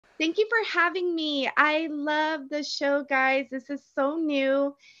Thank you for having me. I love the show, guys. This is so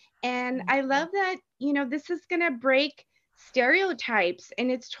new. And I love that, this is going to break stereotypes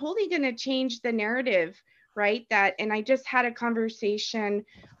and it's totally going to change the narrative, right? And I just had a conversation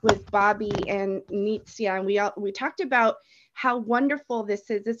with Bobby and Nitzia, and we talked about how wonderful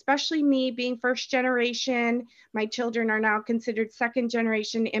this is, especially me being first generation. My children are now considered second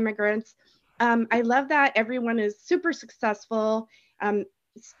generation immigrants. I love that everyone is super successful. Um,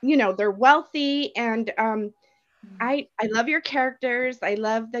 they're wealthy, and I love your characters. I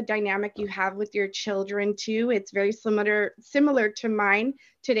love the dynamic you have with your children too. It's very similar to mine.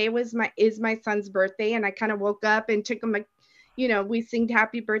 Today is my son's birthday, and I kind of woke up and took him we sing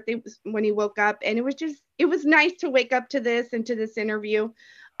happy birthday when he woke up, and it was nice to wake up to this and to this interview.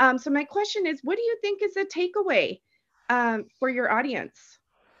 So my question is, what do you think is a takeaway for your audience?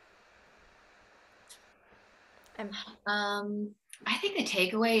 I think the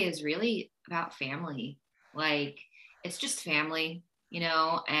takeaway is really about family. Like, it's just family,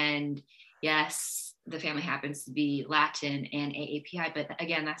 and yes, the family happens to be Latin and AAPI, but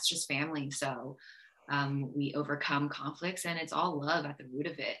again, that's just family. So we overcome conflicts and it's all love at the root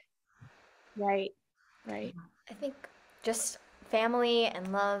of it. Right. I think just family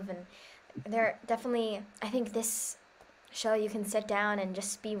and love, and they're definitely, I think this show you can sit down and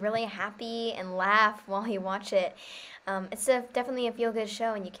just be really happy and laugh while you watch it. It's definitely a feel-good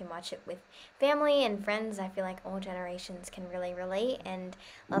show, and you can watch it with family and friends. I feel like all generations can really relate and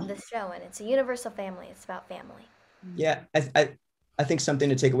love this show, and it's a universal family. It's about family. Yeah, I think something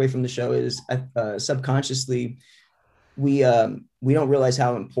to take away from the show is subconsciously we don't realize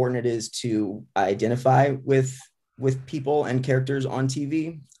how important it is to identify with people and characters on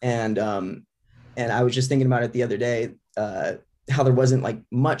TV, and I was just thinking about it the other day, how there wasn't like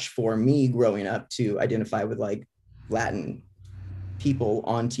much for me growing up to identify with like Latin people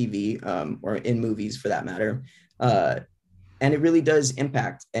on TV, or in movies for that matter, and it really does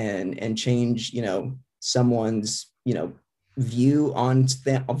impact and change someone's view on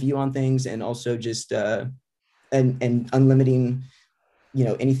things, and also just and unlimiting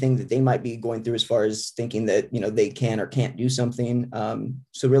anything that they might be going through as far as thinking that they can or can't do something.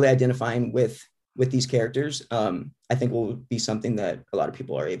 So really identifying with these characters, I think will be something that a lot of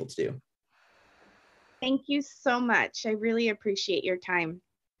people are able to do. Thank you so much. I really appreciate your time.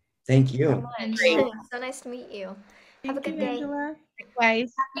 Thank you. So nice to meet you. Have a good day. Angela.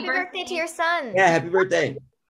 Likewise. Happy birthday to your son. Yeah, happy birthday.